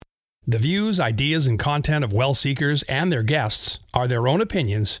The views, ideas, and content of Well Seekers and their guests are their own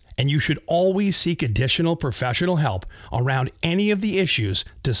opinions, and you should always seek additional professional help around any of the issues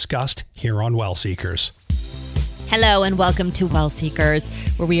discussed here on Well Seekers. Hello and welcome to Well Seekers,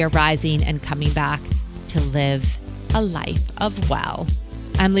 where we are rising and coming back to live a life of well.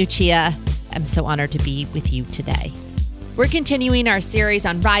 I'm Lucia. I'm so honored to be with you today. We're continuing our series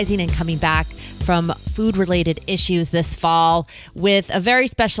on rising and coming back from food-related issues this fall with a very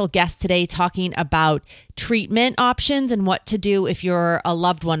special guest today talking about treatment options and what to do if you're a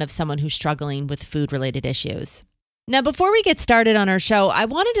loved one of someone who's struggling with food-related issues. Now, before we get started on our show, I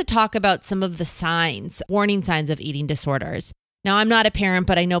wanted to talk about some of the signs, warning signs of eating disorders. Now, I'm not a parent,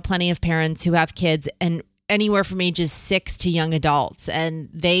 but I know plenty of parents who have kids and anywhere from ages 6 to young adults, and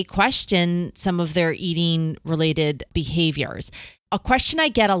they question some of their eating-related behaviors. A question I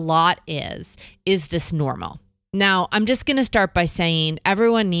get a lot is this normal? Now, I'm just going to start by saying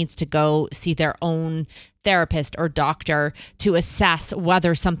everyone needs to go see their own therapist or doctor to assess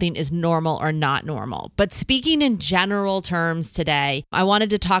whether something is normal or not normal. But speaking in general terms today, I wanted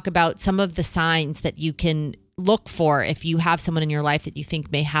to talk about some of the signs that you can look for if you have someone in your life that you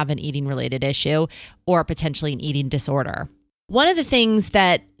think may have an eating-related issue or potentially an eating disorder. One of the things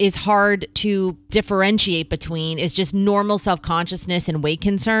that is hard to differentiate between is just normal self-consciousness and weight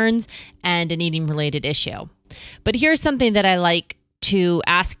concerns and an eating-related issue. But here's something that I like to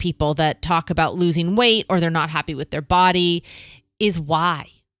ask people that talk about losing weight or they're not happy with their body is why.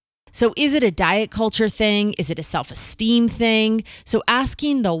 So is it a diet culture thing? Is it a self-esteem thing? So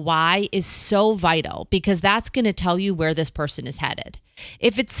asking the why is so vital because that's going to tell you where this person is headed.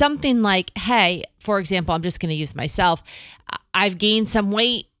 If it's something like, hey, for example, I'm just going to use myself. I've gained some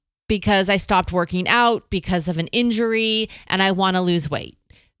weight because I stopped working out because of an injury and I want to lose weight.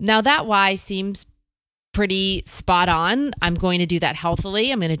 Now that why seems pretty spot on. I'm going to do that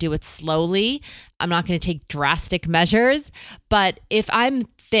healthily. I'm going to do it slowly. I'm not going to take drastic measures. But if I'm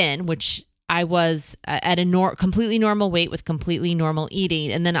thin, which I was at a completely normal weight with completely normal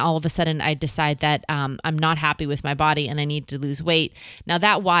eating, and then all of a sudden I decide that I'm not happy with my body and I need to lose weight. Now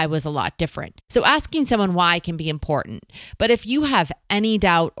that why was a lot different. So asking someone why can be important. But if you have any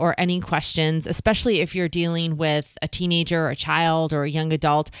doubt or any questions, especially if you're dealing with a teenager or a child or a young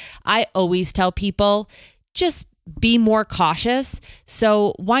adult, I always tell people just be more cautious.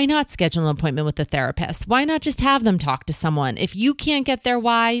 So why not schedule an appointment with a therapist? Why not just have them talk to someone? If you can't get their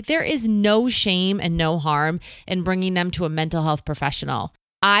why, there is no shame and no harm in bringing them to a mental health professional.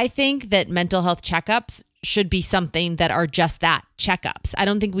 I think that mental health checkups should be something that are just that, checkups. I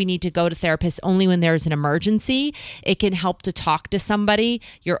don't think we need to go to therapists only when there's an emergency. It can help to talk to somebody,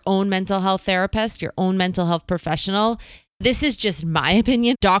 your own mental health therapist, your own mental health professional. This is just my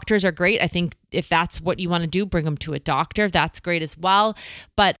opinion. Doctors are great. I think if that's what you want to do, bring them to a doctor. That's great as well.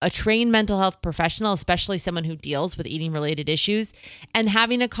 But a trained mental health professional, especially someone who deals with eating related issues, and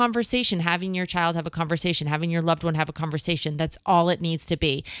having a conversation, having your child have a conversation, having your loved one have a conversation, that's all it needs to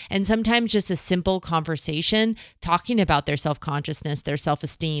be. And sometimes just a simple conversation, talking about their self-consciousness, their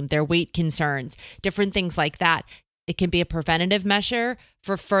self-esteem, their weight concerns, different things like that. It can be a preventative measure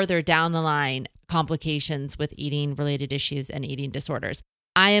for further down the line complications with eating related issues and eating disorders.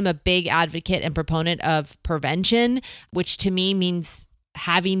 I am a big advocate and proponent of prevention, which to me means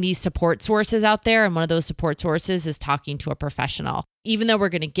having these support sources out there. And one of those support sources is talking to a professional. Even though we're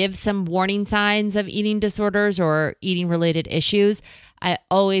going to give some warning signs of eating disorders or eating related issues, I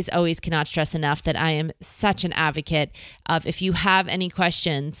always cannot stress enough that I am such an advocate of if you have any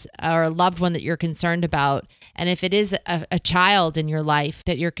questions or a loved one that you're concerned about, and if it is a child in your life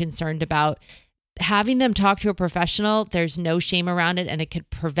that you're concerned about, having them talk to a professional, there's no shame around it, and it could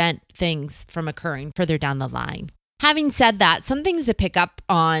prevent things from occurring further down the line. Having said that, some things to pick up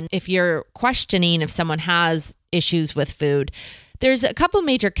on if you're questioning if someone has issues with food, there's a couple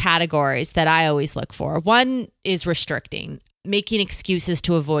major categories that I always look for. One is restricting, making excuses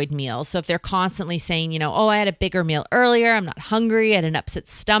to avoid meals. So if they're constantly saying, oh, I had a bigger meal earlier, I'm not hungry, I had an upset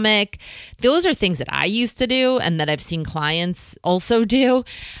stomach. Those are things that I used to do and that I've seen clients also do.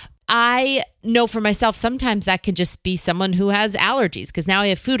 I know for myself, sometimes that could just be someone who has allergies because now I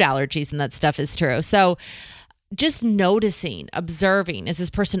have food allergies and that stuff is true. So just noticing, observing, is this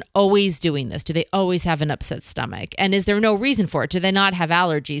person always doing this? Do they always have an upset stomach? And is there no reason for it? Do they not have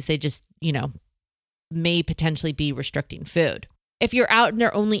allergies? They just, may potentially be restricting food. If you're out and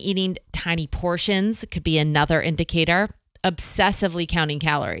they're only eating tiny portions, it could be another indicator. Obsessively counting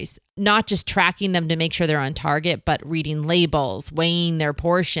calories, not just tracking them to make sure they're on target, but reading labels, weighing their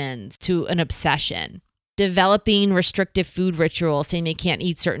portions to an obsession. developing restrictive food rituals, saying they can't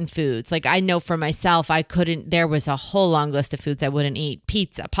eat certain foods. Like I know for myself, there was a whole long list of foods I wouldn't eat.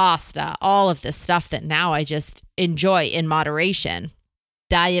 Pizza, pasta, all of this stuff that now I just enjoy in moderation.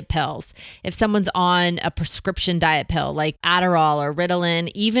 Diet pills. If someone's on a prescription diet pill like Adderall or Ritalin,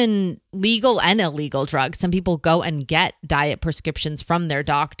 even legal and illegal drugs, some people go and get diet prescriptions from their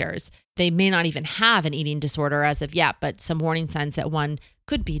doctors. They may not even have an eating disorder as of yet, but some warning signs that one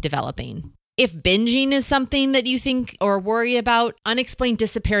could be developing. If binging is something that you think or worry about, unexplained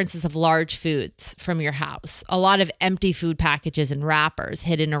disappearances of large foods from your house, a lot of empty food packages and wrappers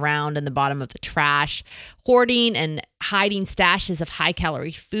hidden around in the bottom of the trash, hoarding and hiding stashes of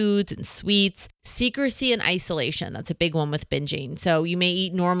high-calorie foods and sweets, secrecy and isolation. That's a big one with binging. So you may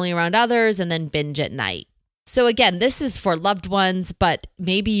eat normally around others and then binge at night. So again, this is for loved ones, but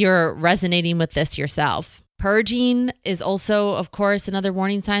maybe you're resonating with this yourself. Purging is also, of course, another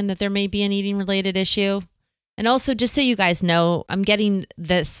warning sign that there may be an eating-related issue. And also, just so you guys know, I'm getting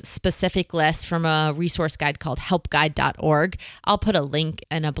this specific list from a resource guide called helpguide.org. I'll put a link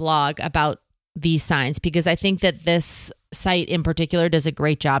in a blog about these signs because I think that this site in particular does a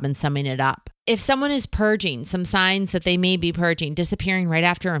great job in summing it up. If someone is purging, some signs that they may be purging: disappearing right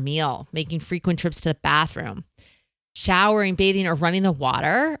after a meal, making frequent trips to the bathroom, showering, bathing, or running the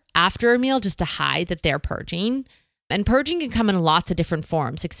water after a meal just to hide that they're purging. And purging can come in lots of different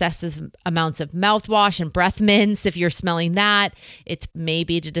forms. Excessive amounts of mouthwash and breath mints. If you're smelling that, it's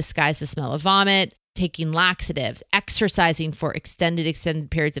maybe to disguise the smell of vomit. Taking laxatives, exercising for extended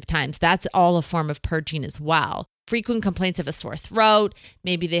periods of time. That's all a form of purging as well. Frequent complaints of a sore throat.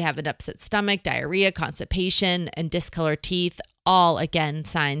 Maybe they have an upset stomach, diarrhea, constipation, and discolored teeth. All, again,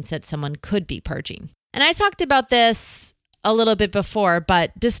 signs that someone could be purging. And I talked about this a little bit before,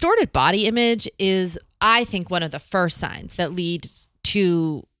 but distorted body image is, I think, one of the first signs that leads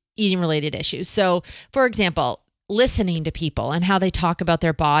to eating-related issues. So, for example, listening to people and how they talk about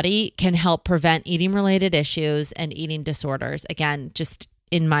their body can help prevent eating-related issues and eating disorders. Again, just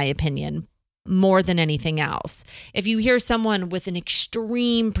in my opinion, more than anything else. If you hear someone with an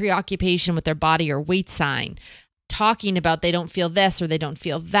extreme preoccupation with their body or weight sign, talking about they don't feel this or they don't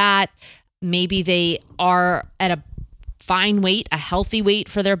feel that, maybe they are at a fine weight, a healthy weight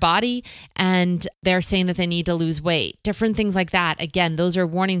for their body, and they're saying that they need to lose weight. Different things like that. Again, those are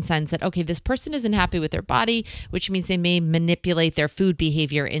warning signs that, okay, this person isn't happy with their body, which means they may manipulate their food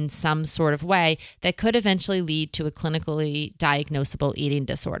behavior in some sort of way that could eventually lead to a clinically diagnosable eating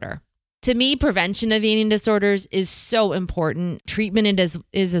disorder. To me, prevention of eating disorders is so important. Treatment is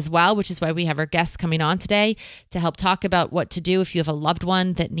as well, which is why we have our guests coming on today to help talk about what to do if you have a loved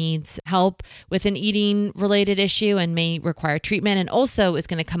one that needs help with an eating-related issue and may require treatment, and also is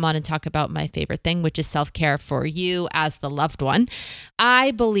going to come on and talk about my favorite thing, which is self-care for you as the loved one.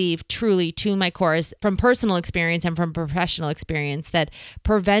 I believe truly to my core, from personal experience and from professional experience, that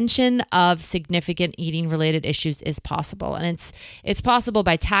prevention of significant eating-related issues is possible. And it's possible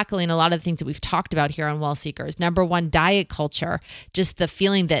by tackling a lot of the things that we've talked about here on Well Seekers. Number one, diet culture, just the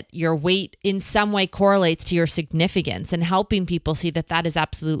feeling that your weight in some way correlates to your significance, and helping people see that that is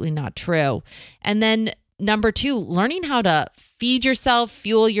absolutely not true. And then number two, learning how to feed yourself,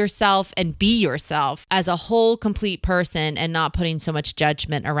 fuel yourself, and be yourself as a whole, complete person, and not putting so much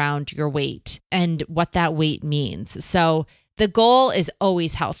judgment around your weight and what that weight means. So the goal is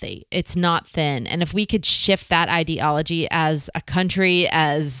always healthy. It's not thin. And if we could shift that ideology as a country,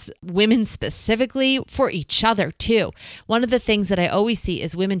 as women specifically, for each other too. One of the things that I always see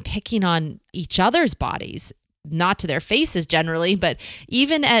is women picking on each other's bodies, not to their faces generally, but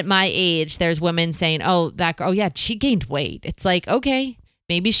even at my age, there's women saying, oh, yeah, she gained weight. It's like, okay,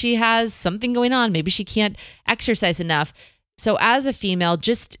 maybe she has something going on. Maybe she can't exercise enough. So as a female,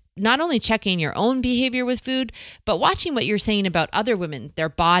 just not only checking your own behavior with food, but watching what you're saying about other women, their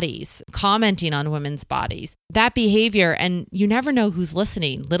bodies, commenting on women's bodies, that behavior. And you never know who's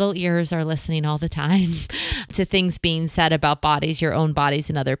listening. Little ears are listening all the time to things being said about bodies, your own bodies,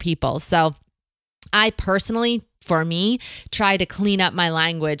 and other people. So I personally, for me, try to clean up my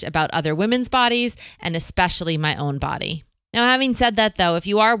language about other women's bodies and especially my own body. Now, having said that, though, if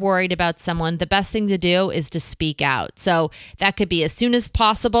you are worried about someone, the best thing to do is to speak out. So that could be as soon as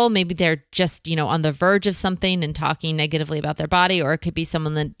possible. Maybe they're just, on the verge of something and talking negatively about their body, or it could be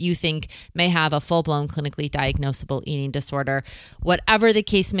someone that you think may have a full-blown clinically diagnosable eating disorder. Whatever the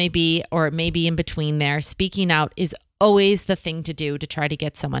case may be, or it may be in between there, speaking out is always the thing to do to try to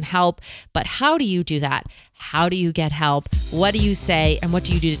get someone help. But how do you do that? How do you get help? What do you say? And what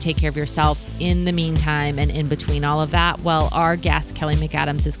do you do to take care of yourself in the meantime and in between all of that? Well, our guest, Kelly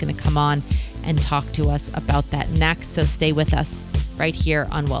McAdams, is going to come on and talk to us about that next. So stay with us right here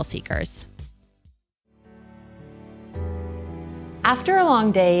on Well Seekers. After a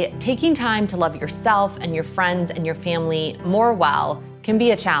long day, taking time to love yourself and your friends and your family more well can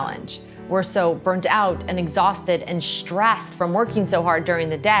be a challenge. We're so burnt out and exhausted and stressed from working so hard during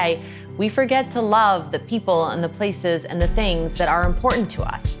the day, we forget to love the people and the places and the things that are important to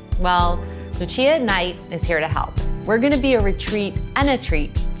us. Well, Lucia at Night is here to help. We're gonna be a retreat and a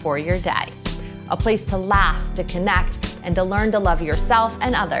treat for your day. A place to laugh, to connect, and to learn to love yourself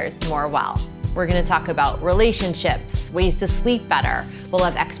and others more well. We're gonna talk about relationships, ways to sleep better. We'll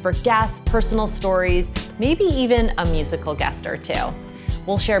have expert guests, personal stories, maybe even a musical guest or two.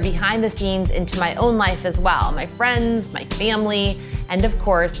 We'll share behind the scenes into my own life as well, my friends, my family, and of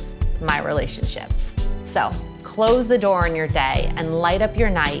course, my relationships. So close the door on your day and light up your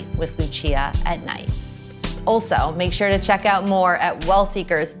night with Lucia at Night. Also, make sure to check out more at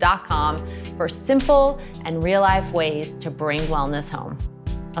wellseekers.com for simple and real-life ways to bring wellness home.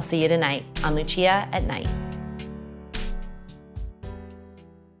 I'll see you tonight on Lucia at Night.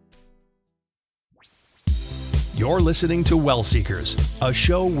 You're listening to Well Seekers, a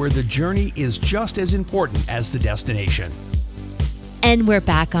show where the journey is just as important as the destination. And we're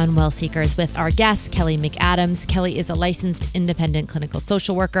back on Well Seekers with our guest, Kelly McAdams. Kelly is a licensed independent clinical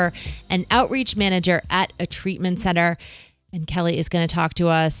social worker and outreach manager at a treatment center. And Kelly is going to talk to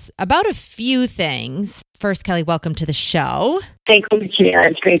us about a few things. First, Kelly, welcome to the show. Thanks, Lucia.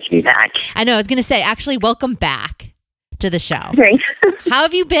 It's great to be back. I know, I was going to say, actually, welcome back to the show. Thanks. How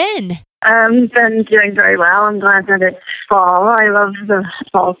have you been? Been doing very well. I'm glad that it's fall. I love the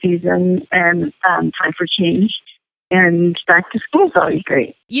fall season and time for change. And back to school is always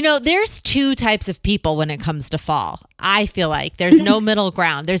great. You know, there's two types of people when it comes to fall. I feel like there's no middle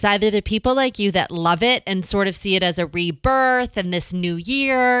ground. There's either the people like you that love it and sort of see it as a rebirth and this new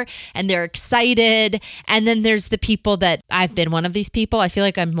year and they're excited. And then there's the people that I've been one of these people. I feel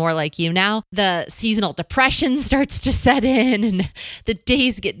like I'm more like you now. The seasonal depression starts to set in and the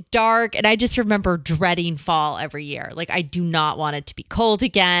days get dark. And I just remember dreading fall every year. Like, I do not want it to be cold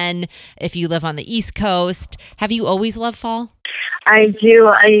again. If you live on the East Coast, have you always loved fall? I do.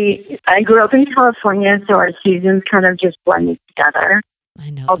 I grew up in California, so our seasons kind of just blended together. I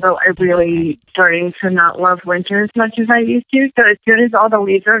know. Although I'm really starting to not love winter as much as I used to. So as soon as all the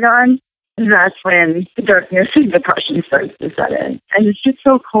leaves are gone, that's when the darkness and depression starts to set in. And it's just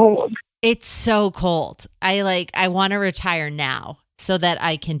so cold. It's so cold. I want to retire now so that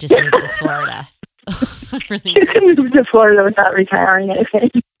I can just move to Florida. Really you can move to Florida without retiring, I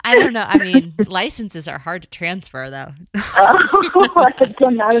think. I don't know. I mean, licenses are hard to transfer, though. I've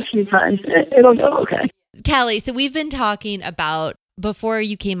done that a few times. It'll go okay. Kelly, so we've been talking about, before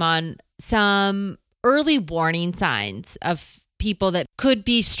you came on, some early warning signs of people that could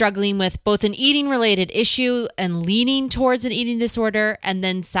be struggling with both an eating-related issue and leaning towards an eating disorder, and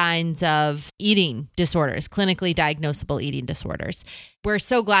then signs of eating disorders, clinically diagnosable eating disorders. We're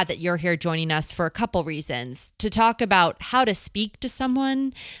so glad that you're here joining us for a couple reasons. To talk about how to speak to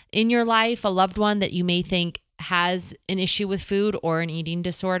someone in your life, a loved one that you may think has an issue with food or an eating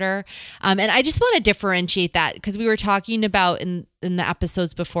disorder. And I just want to differentiate that because we were talking about in the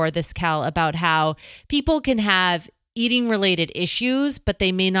episodes before this, Kel, about how people can have eating related issues, but they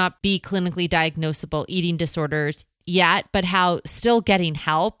may not be clinically diagnosable eating disorders yet, but how still getting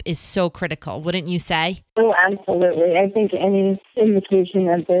help is so critical, wouldn't you say? Oh, absolutely. I think any indication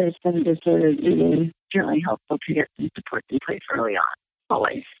that there's some disordered eating is really helpful to get some support in place early on,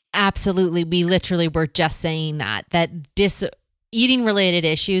 always. Absolutely. We literally were just saying that eating related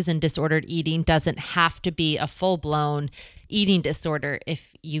issues and disordered eating doesn't have to be a full-blown eating disorder.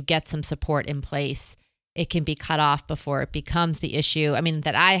 If you get some support in place, it can be cut off before it becomes the issue. I mean,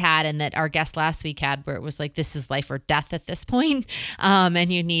 that I had and that our guest last week had, where it was like, this is life or death at this point,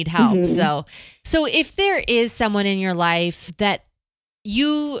 and you need help. Mm-hmm. So if there is someone in your life that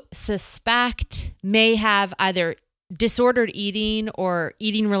you suspect may have either disordered eating or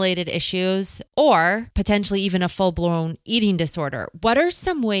eating related issues, or potentially even a full-blown eating disorder, what are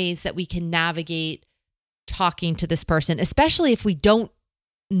some ways that we can navigate talking to this person, especially if we don't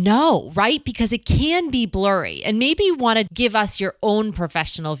know, right? Because it can be blurry, and maybe you want to give us your own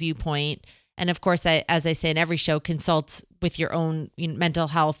professional viewpoint. And of course, as I say in every show, consult with your own mental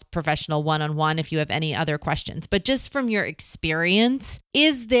health professional one-on-one if you have any other questions. But just from your experience,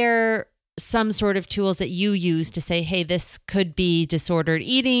 is there some sort of tools that you use to say, hey, this could be disordered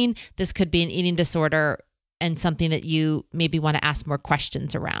eating, this could be an eating disorder, and something that you maybe want to ask more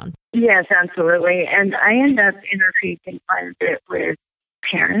questions around? Yes, absolutely. And I end up interfacing quite a bit with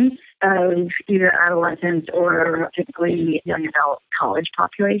parents of either adolescents or typically young adult college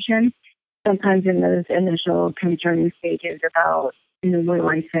population. Sometimes in those initial concerning stages about what do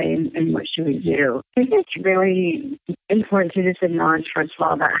I say and what should we do? I think it's really important to just acknowledge, first of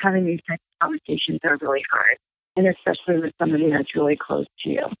all, that having these types of conversations are really hard, and especially with somebody that's really close to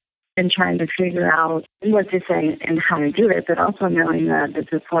you, and trying to figure out what to say and how to do it, but also knowing that the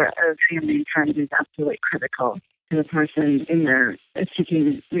support of family and friends is absolutely critical to the person in their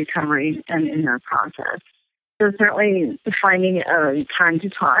seeking recovery and in their process. So certainly finding a time to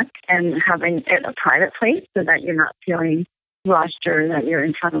talk and having it a private place so that you're not feeling rushed or that you're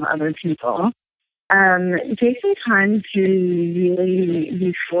in front of other people. Take some time to really,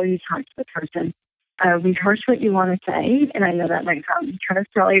 before you talk to the person, rehearse what you want to say. And I know that might sound kind of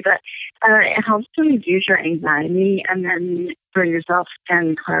silly, but it helps to reduce your anxiety and then for yourself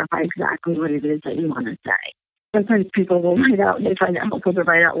and clarify exactly what it is that you want to say. Sometimes people will write out, they find it helpful to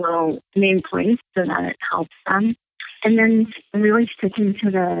write out little main points so that it helps them. And then really sticking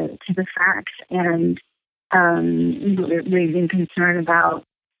to the facts and raising concern about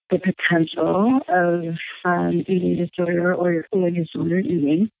the potential of eating disorder or disordered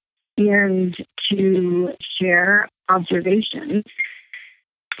eating, and to share observations.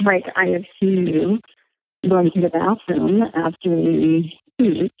 Like, I have seen you going to the bathroom after we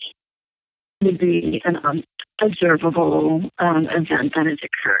eat would be an observable event that has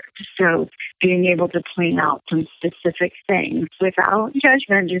occurred. So being able to point out some specific things without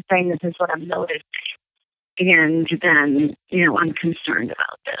judgment, just saying this is what I'm noticing. And then, I'm concerned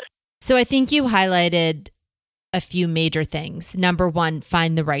about this. So I think you highlighted a few major things. Number one,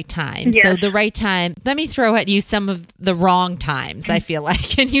 find the right time. Yes. So the right time, let me throw at you some of the wrong times, I feel like.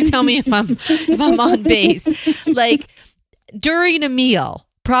 Can you tell me if I'm on base? Like during a meal,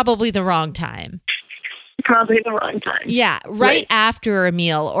 probably the wrong time. Probably the wrong time. Yeah, right after a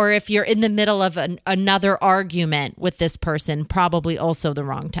meal, or if you're in the middle of another argument with this person, probably also the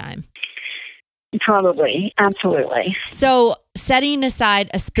wrong time. Probably, absolutely. So setting aside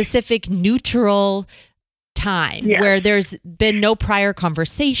a specific neutral time where there's been no prior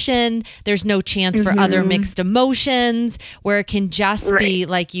conversation, there's no chance for other mixed emotions, where it can just be,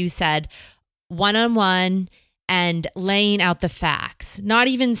 like you said, one-on-one and laying out the facts. Not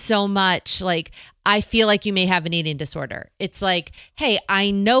even so much like, I feel like you may have an eating disorder. It's like, hey,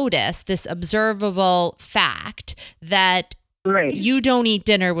 I notice this observable fact that you don't eat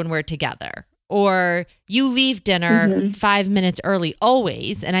dinner when we're together. Or you leave dinner 5 minutes early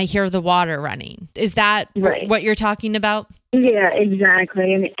always, and I hear the water running. Is that what you're talking about? Yeah,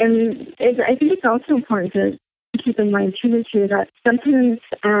 exactly. And I think it's also important to keep in mind, too, that sometimes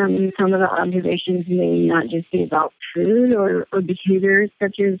some of the observations may not just be about food or behaviors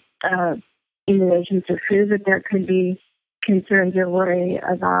such as in relation to food, but there could be concerns or worry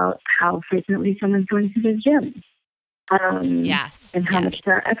about how frequently someone's going to the gym. And how much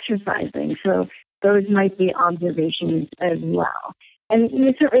they're exercising. So those might be observations as well. And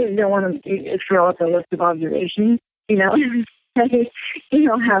you certainly don't want to throw out the list of observations, you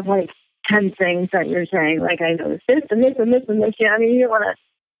don't have like 10 things that you're saying, like, I noticed this and this and this and this. Yeah, I mean, you don't want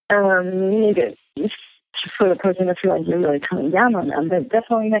to make it for the person to feel like you're really coming down on them, but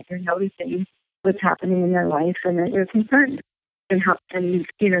definitely that you're noticing what's happening in their life and that you're concerned. And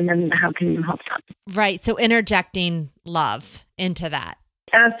then how can you help them? Right. So interjecting love into that.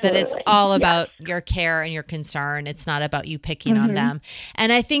 Absolutely. That it's all about your care and your concern. It's not about you picking on them.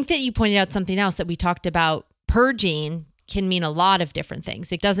 And I think that you pointed out something else that we talked about. Purging can mean a lot of different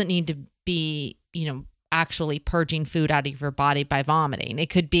things. It doesn't need to be, actually purging food out of your body by vomiting. It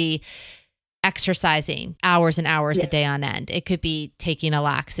could be exercising hours and hours a day on end. It could be taking a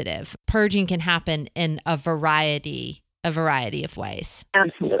laxative. Purging can happen in a variety of ways.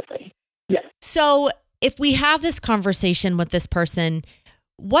 Absolutely. Yes. So if we have this conversation with this person,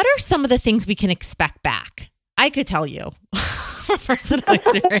 what are some of the things we can expect back? I could tell you from personal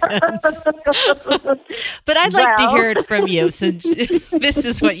experience, but I'd like to hear it from you since this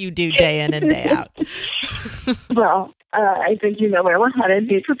is what you do day in and day out. Well, I think you know where we're headed.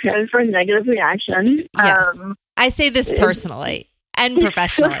 Be prepared for a negative reaction. Yes. I say this personally and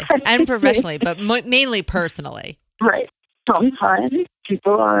professionally, but mainly personally. Right. Sometimes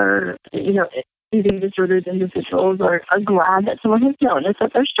people are, eating disordered individuals are glad that someone has noticed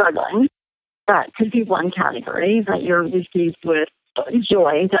that they're struggling. That could be one category, that you're received with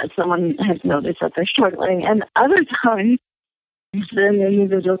joy that someone has noticed that they're struggling. And other times, the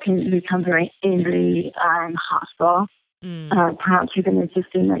individual can become very angry and hostile, perhaps even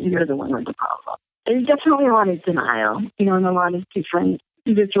insisting that you're the one with the problem. There's definitely a lot of denial, in a lot of different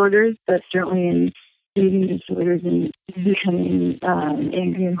disorders, but certainly in eating disorders and becoming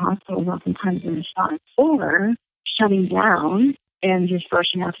angry and hostile is oftentimes in response or shutting down and just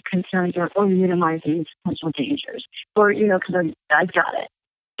brushing off the concerns or minimizing potential dangers. Or, because I've got it.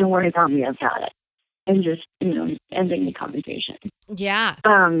 Don't worry about me, I've got it. And just, ending the conversation. Yeah.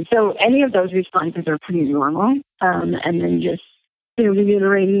 So any of those responses are pretty normal. And then just,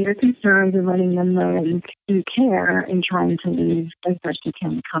 reiterating your concerns and letting them know that you care and trying to leave as best you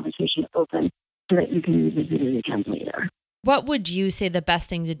can the conversation open so that you can revisit it again later. What would you say the best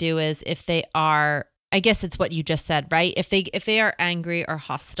thing to do is if they are, I guess it's what you just said, right? If they are angry or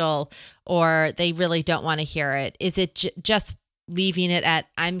hostile or they really don't want to hear it, is it just leaving it at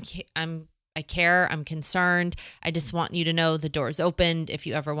I care, I'm concerned, I just want you to know the door's opened if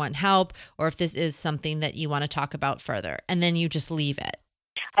you ever want help, or if this is something that you want to talk about further, and then you just leave it?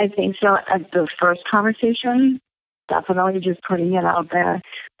 I think so. At the first conversation, definitely just putting it out there,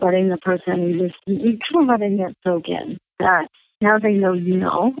 letting the person you kind of letting it soak in. That now they know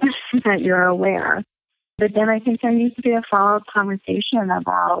that you're aware. But then I think there needs to be a follow-up conversation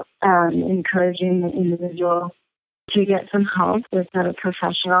about encouraging the individual to get some help with a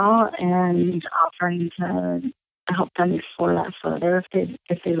professional and offering to help them explore that further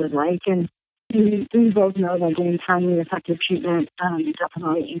if they would like. And we both know that getting timely, effective treatment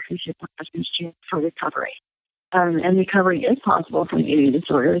definitely increases the person's chance for recovery. And recovery is possible from eating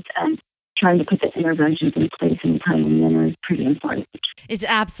disorders, and trying to put the interventions in place in a timely manner is pretty important. It's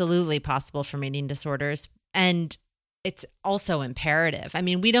absolutely possible from eating disorders, and it's also imperative. I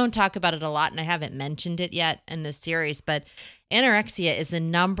mean, we don't talk about it a lot, and I haven't mentioned it yet in this series, but anorexia is the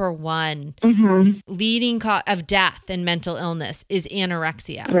number one leading cause of death in mental illness is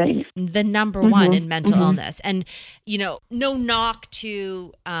anorexia. Right. The number one in mental illness. And, no knock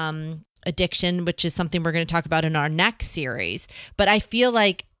to addiction, which is something we're going to talk about in our next series. But I feel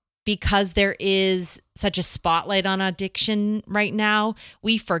like because there is such a spotlight on addiction right now,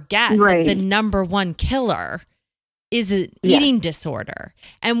 we forget that the number one killer is an eating disorder.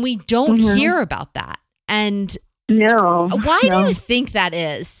 And we don't hear about that. And why do you think that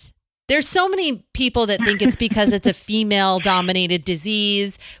is? There's so many people that think it's because it's a female-dominated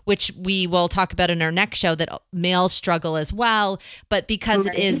disease, which we will talk about in our next show, that males struggle as well, but because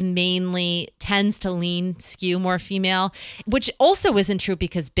it is mainly tends to skew more female, which also isn't true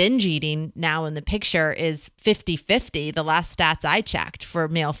because binge eating now in the picture is 50-50, the last stats I checked for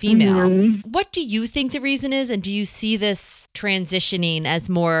male-female. What do you think the reason is, and do you see this transitioning as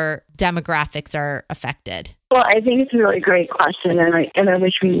more demographics are affected? Well, I think it's a really great question, and I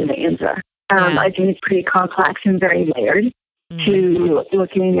wish we knew the answer. I think it's pretty complex and very layered to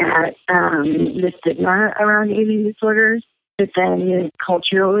looking at the stigma around eating disorders, but then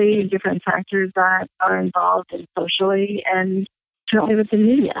culturally, different factors that are involved, and socially, and certainly with the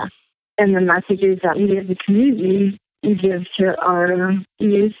media. And the messages that we as a community give to our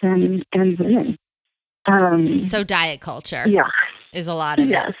youth and women. So diet culture is a lot of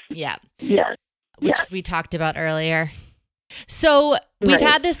it. Yeah. Which we talked about earlier. So we've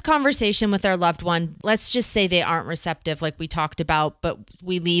had this conversation with our loved one. Let's just say they aren't receptive like we talked about, but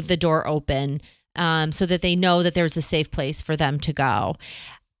we leave the door open so that they know that there's a safe place for them to go.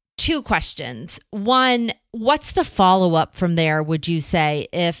 2 questions. One, what's the follow-up from there, would you say,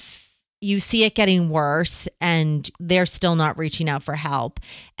 if you see it getting worse and they're still not reaching out for help?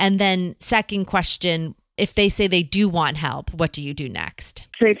 And then second question, if they say they do want help, what do you do next?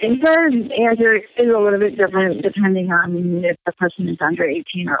 So I think the answer is a little bit different depending on if the person is under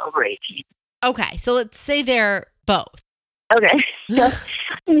 18 or over 18. Okay, so let's say they're both. Okay, so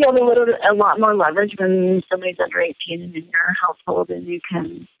you have a lot more leverage when somebody's under 18 and in your household, and you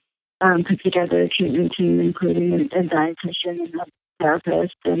can put together a treatment team, including a dietitian and a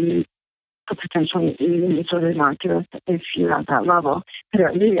therapist and a potential eating disorder doctor if you're at that level. But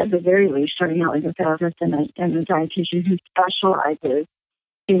at the very least, starting out with a therapist and a dietitian who specializes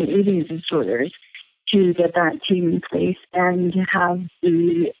in eating disorders to get that team in place and have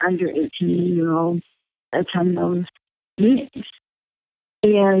the under 18-year-old attend those meetings.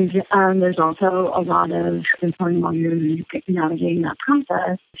 And there's also a lot of important while you're navigating that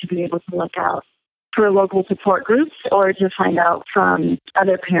process to be able to look out for local support groups or to find out from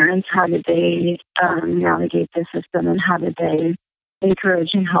other parents how did they navigate the system and how did they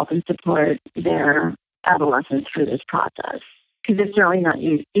encourage and help and support their adolescents through this process. Because it's certainly not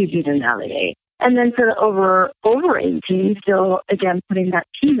easy to navigate. And then for the over 18, still, again, putting that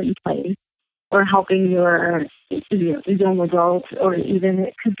team in place or helping your young adult, or even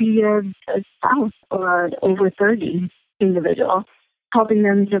it could be a spouse or an over 30 individual, helping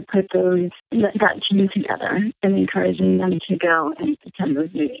them to put that team together and encouraging them to go and attend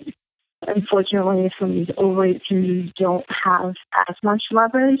those meetings. Unfortunately, some of these over 18s don't have as much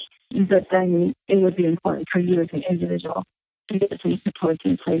leverage, but then it would be important for you as an individual to get some supports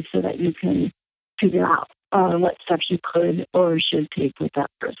in place so that you can figure out what steps you could or should take with that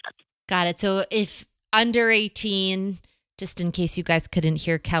person. Got it. So if under 18, just in case you guys couldn't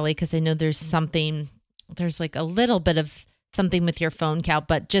hear Kelly, because I know there's like a little bit of something with your phone, Cal,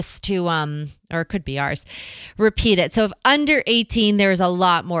 but just to, or it could be ours, repeat it. So if under 18, there's a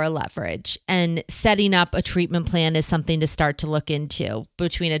lot more leverage, and setting up a treatment plan is something to start to look into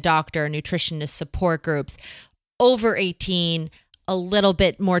between a doctor, nutritionist, support groups. Over 18, a little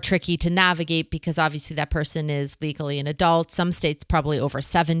bit more tricky to navigate because obviously that person is legally an adult. Some states probably over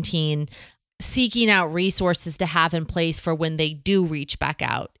 17. Seeking out resources to have in place for when they do reach back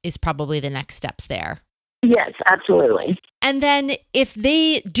out is probably the next steps there. Yes, absolutely. And then if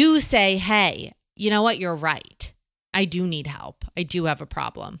they do say, hey, you know what, you're right, I do need help, I do have a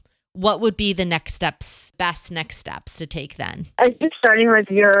problem, what would be the best next steps to take then? I think starting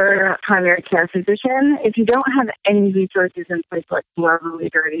with your primary care physician, if you don't have any resources in place whatsoever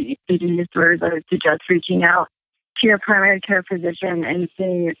regarding eating disorders, I would suggest reaching out to your primary care physician and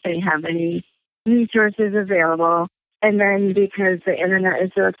seeing if they have any resources available. And then because the internet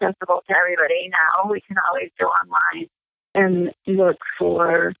is so accessible to everybody now, we can always go online and look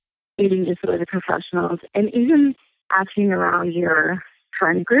for eating disorder professionals, and even asking around your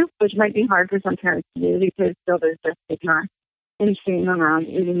friend group, which might be hard for some parents to do because still there's just stigma and shame around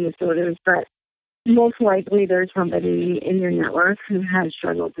eating disorders. But most likely there's somebody in your network who has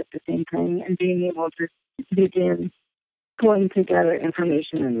struggled with the same thing, and being able to begin pulling together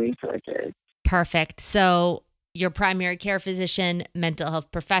information and resources. Perfect. So your primary care physician, mental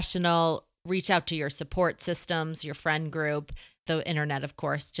health professional, reach out to your support systems, your friend group, the internet, of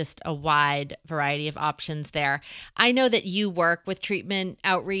course, just a wide variety of options there. I know that you work with treatment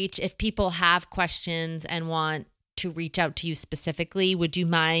outreach. If people have questions and want to reach out to you specifically, would you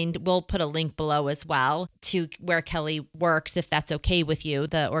mind? We'll put a link below as well to where Kelly works, if that's okay with you,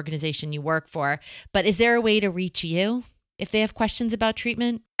 the organization you work for. But is there a way to reach you if they have questions about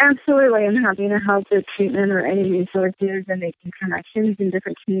treatment? Absolutely. I'm happy to help with treatment or any resources and making connections in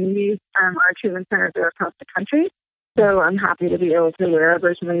different communities. Our treatment centers are across the country. So I'm happy to be able to,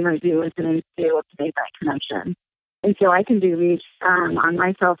 wherever somebody might be listening, to be able to make that connection. And so I can be reached on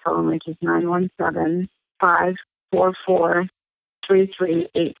my cell phone, which is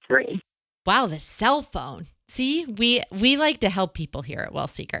 917-544-3383. Wow, the cell phone. See, we like to help people here at Well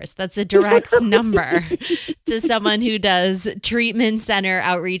Seekers. That's a direct number to someone who does treatment center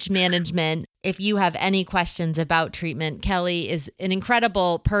outreach management. If you have any questions about treatment, Kelly is an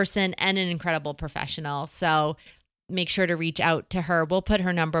incredible person and an incredible professional. So make sure to reach out to her. We'll put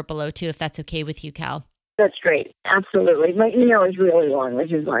her number below too, if that's okay with you, Cal. That's great. Absolutely. My email is really long,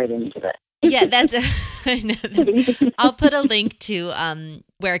 which is why I didn't do that. Yeah, I'll put a link to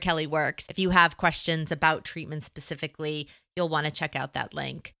where Kelly works. If you have questions about treatment specifically, you'll want to check out that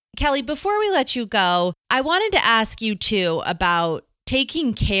link. Kelly, before we let you go, I wanted to ask you too about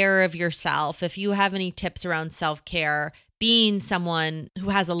taking care of yourself. If you have any tips around self-care, being someone who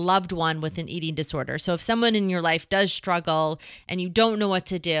has a loved one with an eating disorder. So if someone in your life does struggle and you don't know what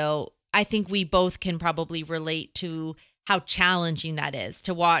to do, I think we both can probably relate to how challenging that is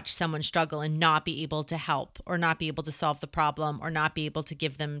to watch someone struggle and not be able to help or not be able to solve the problem or not be able to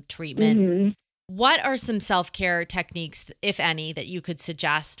give them treatment. Mm-hmm. What are some self-care techniques, if any, that you could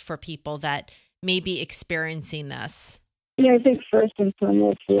suggest for people that may be experiencing this? Yeah, I think first and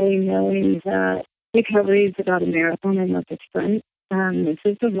foremost, really knowing that recovery is about a marathon and not a sprint. This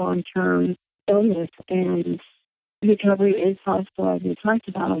is a long-term illness, and recovery is possible, as we talked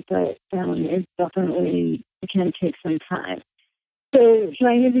about, but it definitely can take some time. So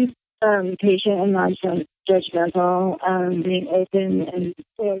trying to be patient and non-judgmental, being open and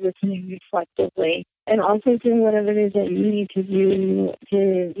listening reflectively, and also doing whatever it is that you need to do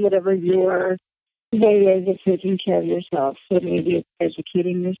to whatever your way is of taking care of yourself. So maybe it's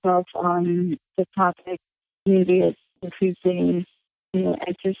educating yourself on the topic, maybe it's increasing,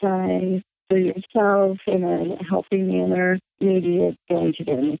 exercise for yourself in a healthy manner. Maybe it's going to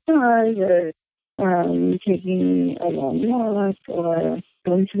get a massage or taking a long walk or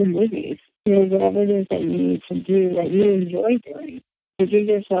going to the movies. Whatever it is that you need to do that you enjoy doing. To give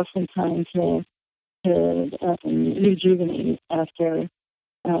yourself some time to rejuvenate after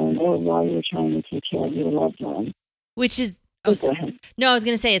or while you're trying to take care of your loved one. Which is I was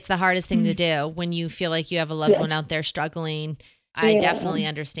going to say it's the hardest thing to do when you feel like you have a loved one out there struggling. I definitely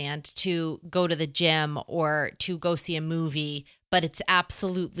understand to go to the gym or to go see a movie, but it's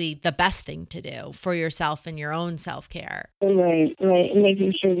absolutely the best thing to do for yourself and your own self-care. Right. And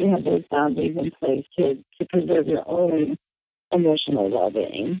making sure you have those boundaries in place to preserve your own emotional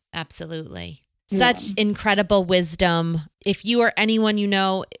well-being. Absolutely. Such incredible wisdom if you or anyone you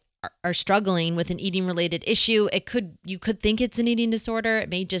know are struggling with an eating related issue, you could think it's an eating disorder. It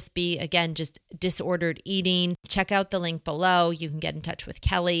may just be, again, just disordered eating. Check out the link below. You can get in touch with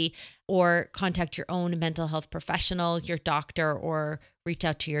Kelly or contact your own mental health professional, your doctor, or reach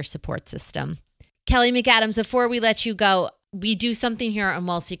out to your support system. Kelly McAdams, before we let you go, we do something here on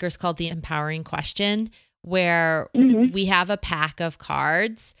Well Seekers called the Empowering Question, where we have a pack of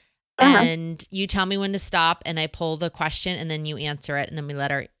cards and you tell me when to stop and I pull the question and then you answer it and then we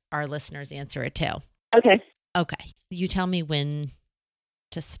let our listeners answer it too. Okay. Okay. You tell me when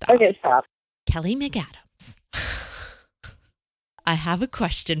to stop. Okay, stop. Kelly McAdams, I have a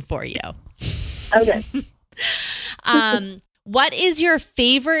question for you. Okay. What is your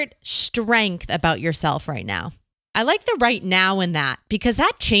favorite strength about yourself right now? I like the right now in that because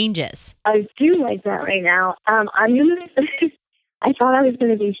that changes. I do like that right now. I thought I was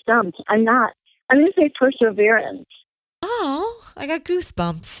going to be stumped. I'm not. I'm going to say perseverance. Oh, I got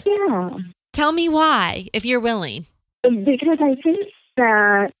goosebumps. Yeah. Tell me why, if you're willing. Because I think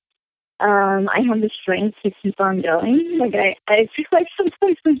that I have the strength to keep on going. Like I feel like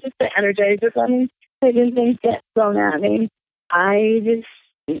sometimes I'm just the energizer bunny. Like when things get thrown at me, I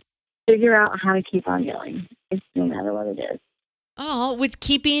just figure out how to keep on going. It's no matter what it is. Oh, with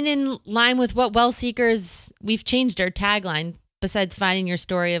keeping in line with what Well Seekers, we've changed our tagline besides finding your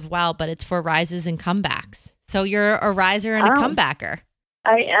story of well, but it's for rises and comebacks. So you're a riser and a comebacker.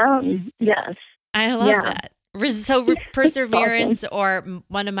 I am, yes. I love that. So perseverance, or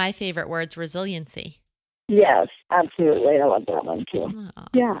one of my favorite words, resiliency. Yes, absolutely. I love that one too. Oh,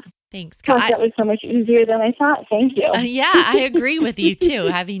 yeah. Thanks. Gosh, that was so much easier than I thought. Thank you. Yeah, I agree with you too,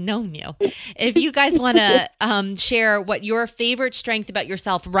 having known you. If you guys want to share what your favorite strength about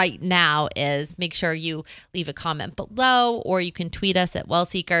yourself right now is, make sure you leave a comment below, or you can tweet us at Well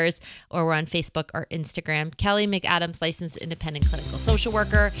Seekers, or we're on Facebook or Instagram. Kelly McAdams, licensed independent clinical social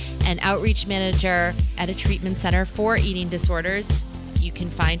worker and outreach manager at a treatment center for eating disorders. You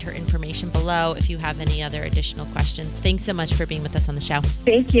can find her information below if you have any other additional questions. Thanks so much for being with us on the show.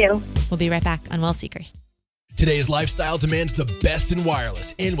 Thank you. We'll be right back on Well Seekers. Today's lifestyle demands the best in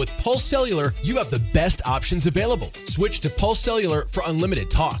wireless, and with Pulse Cellular, you have the best options available. Switch to Pulse Cellular for unlimited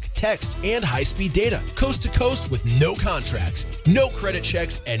talk, text, and high-speed data, coast to coast with no contracts, no credit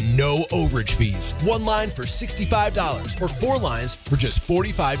checks, and no overage fees. One line for $65 or 4 lines for just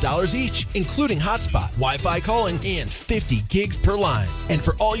 $45 each, including hotspot, Wi-Fi calling, and 50 gigs per line. And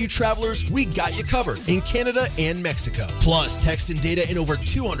for all you travelers, we got you covered in Canada and Mexico. Plus, text and data in over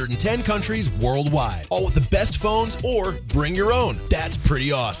 210 countries worldwide, all with the best phones or bring your own. That's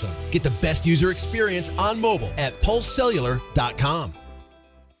pretty awesome. Get the best user experience on mobile at pulsecellular.com.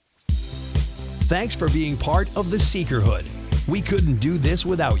 Thanks for being part of the Seekerhood. We couldn't do this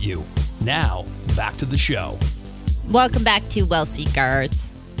without you. Now, back to the show. Welcome back to Well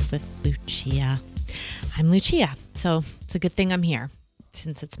Seekers with Lucia. I'm Lucia, so it's a good thing I'm here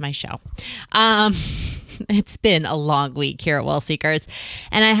since it's my show. It's been a long week here at Well Seekers,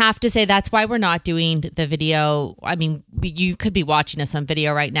 and I have to say that's why we're not doing the video. I mean, you could be watching us on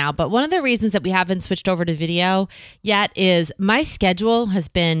video right now, but one of the reasons that we haven't switched over to video yet is my schedule has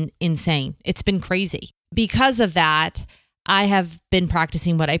been insane. It's been crazy. Because of that, I have been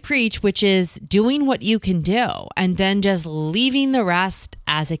practicing what I preach, which is doing what you can do and then just leaving the rest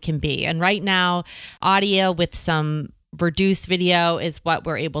as it can be. And right now, audio with some reduced video is what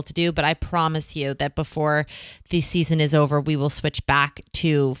we're able to do, but I promise you that before the season is over, we will switch back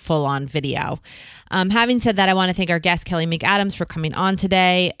to full-on video. Having said that, I want to thank our guest, Kelly McAdams, for coming on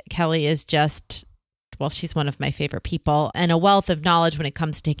today. Kelly is just, well, she's one of my favorite people and a wealth of knowledge when it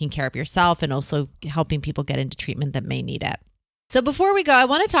comes to taking care of yourself and also helping people get into treatment that may need it. So before we go, I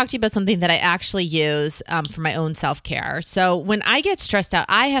want to talk to you about something that I actually use for my own self-care. So when I get stressed out,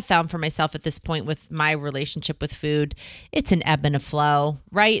 I have found for myself at this point with my relationship with food, it's an ebb and a flow,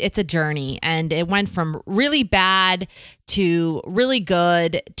 right? It's a journey. And it went from really bad to really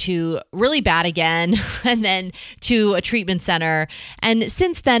good to really bad again, and then to a treatment center. And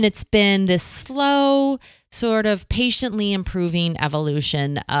since then, it's been this slow, sort of patiently improving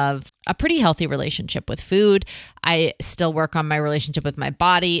evolution of a pretty healthy relationship with food. I still work on my relationship with my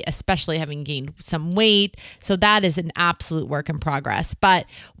body, especially having gained some weight. So that is an absolute work in progress. But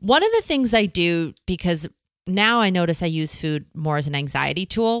one of the things I do, because now I notice I use food more as an anxiety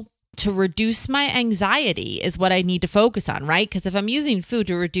tool, to reduce my anxiety is what I need to focus on, right? Because if I'm using food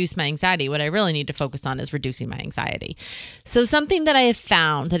to reduce my anxiety, what I really need to focus on is reducing my anxiety. So something that I have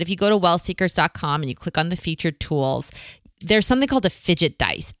found that if you go to wellseekers.com and you click on the featured tools, there's something called a fidget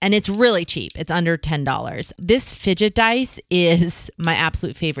dice, and it's really cheap. It's under $10. This fidget dice is my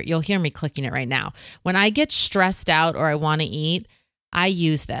absolute favorite. You'll hear me clicking it right now. When I get stressed out or I want to eat, I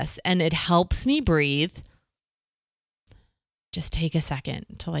use this, and it helps me breathe. Just take a second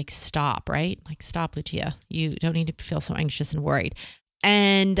to stop, right? Stop, Lucia. You don't need to feel so anxious and worried.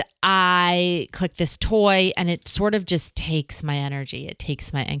 And I click this toy, and it sort of just takes my energy. It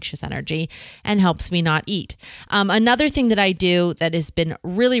takes my anxious energy and helps me not eat. Another thing that I do that has been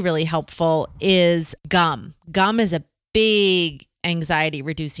really, really helpful is gum. Gum is a big anxiety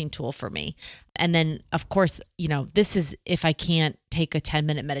reducing tool for me. And then, of course, this is if I can't take a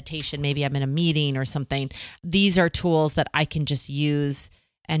 10-minute meditation, maybe I'm in a meeting or something. These are tools that I can just use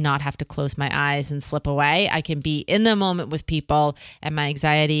and not have to close my eyes and slip away. I can be in the moment with people, and my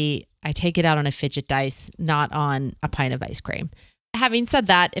anxiety, I take it out on a fidget dice, not on a pint of ice cream. Having said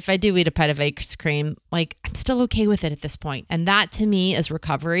that, if I do eat a pint of ice cream, I'm still okay with it at this point. And that to me is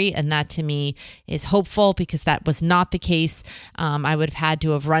recovery. And that to me is hopeful, because that was not the case. I would have had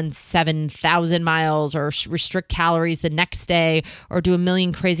to have run 7,000 miles or restrict calories the next day or do a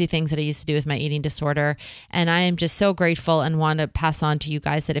million crazy things that I used to do with my eating disorder. And I am just so grateful and want to pass on to you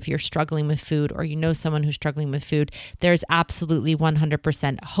guys that if you're struggling with food, or someone who's struggling with food, there's absolutely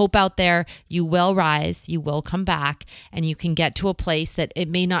 100% hope out there. You will rise, you will come back, and you can get to a place that it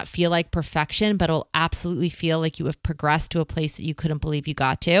may not feel like perfection, but it'll absolutely feel like you have progressed to a place that you couldn't believe you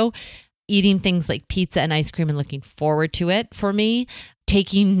got to. Eating things like pizza and ice cream and looking forward to it for me.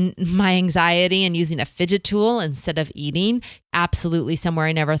 Taking my anxiety and using a fidget tool instead of eating, absolutely somewhere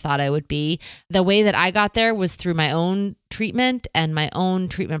I never thought I would be. The way that I got there was through my own treatment and my own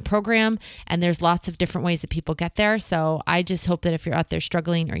treatment program. And there's lots of different ways that people get there. So I just hope that if you're out there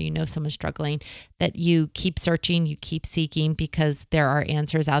struggling, or someone's struggling, that you keep searching, you keep seeking, because there are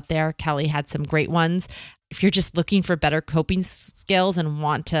answers out there. Kelly had some great ones. If you're just looking for better coping skills and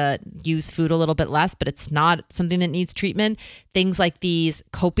want to use food a little bit less, but it's not something that needs treatment, things like these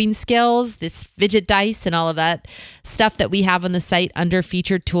coping skills, this fidget dice and all of that stuff that we have on the site under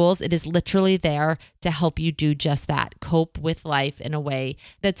featured tools, it is literally there to help you do just that. Cope with life in a way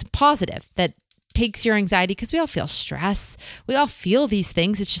that's positive, that takes your anxiety, because we all feel stress. We all feel these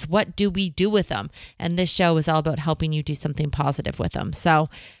things. It's just, what do we do with them? And this show is all about helping you do something positive with them. So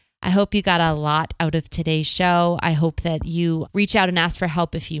I hope you got a lot out of today's show. I hope that you reach out and ask for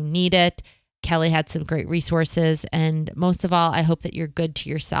help if you need it. Kelly had some great resources. And most of all, I hope that you're good to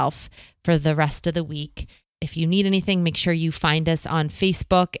yourself for the rest of the week. If you need anything, make sure you find us on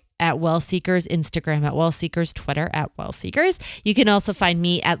Facebook at Well Seekers, Instagram at Well Seekers, Twitter at Well Seekers. You can also find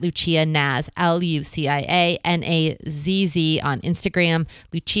me at Lucia Nazz, LuciaNazz on Instagram,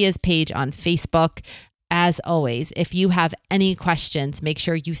 Lucia's page on Facebook. As always, if you have any questions, make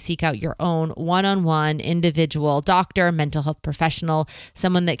sure you seek out your own one-on-one individual doctor, mental health professional,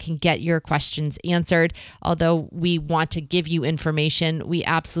 someone that can get your questions answered. Although we want to give you information, we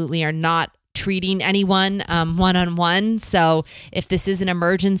absolutely are not treating anyone one-on-one. So if this is an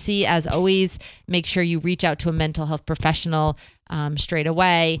emergency, as always, make sure you reach out to a mental health professional straight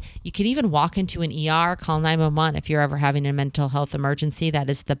away. You could even walk into an ER, call 911 if you're ever having a mental health emergency. That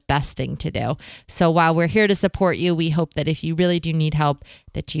is the best thing to do. So while we're here to support you, we hope that if you really do need help,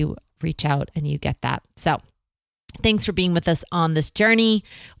 that you reach out and you get that. So thanks for being with us on this journey.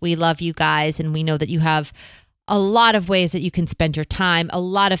 We love you guys, and we know that you have a lot of ways that you can spend your time, a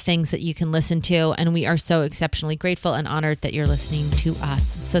lot of things that you can listen to, and we are so exceptionally grateful and honored that you're listening to us.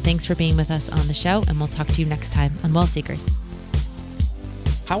 So thanks for being with us on the show, and we'll talk to you next time on Well Seekers.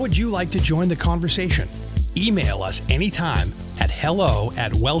 How would you like to join the conversation? Email us anytime at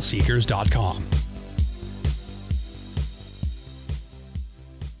hello@wellseekers.com.